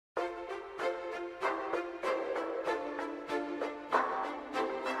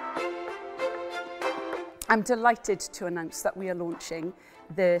I'm delighted to announce that we are launching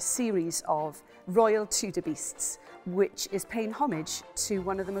the series of Royal Tudor Beasts, which is paying homage to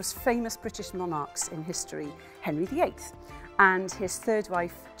one of the most famous British monarchs in history, Henry VIII, and his third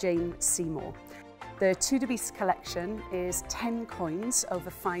wife, Jane Seymour. The Tudor Beasts collection is 10 coins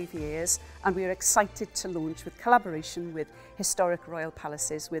over 5 years, and we are excited to launch with collaboration with historic royal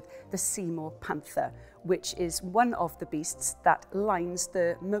palaces with the Seymour Panther, which is one of the beasts that lines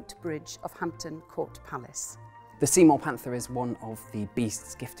the moat bridge of Hampton Court Palace. The Seymour Panther is one of the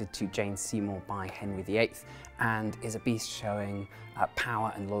beasts gifted to Jane Seymour by Henry VIII and is a beast showing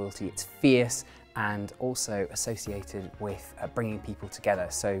power and loyalty. It's fierce and also associated with bringing people together.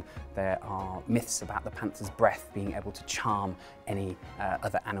 So there are myths about the panther's breath being able to charm any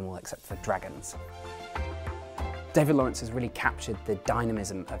other animal except for dragons. David Lawrence has really captured the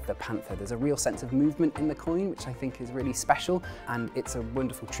dynamism of the panther. There's a real sense of movement in the coin, which I think is really special, and it's a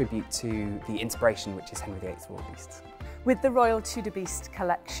wonderful tribute to the inspiration, which is Henry VIII's Royal Beasts. With the Royal Tudor Beast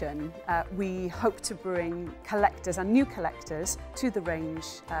collection, we hope to bring collectors and new collectors to the range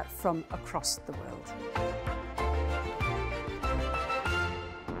from across the world.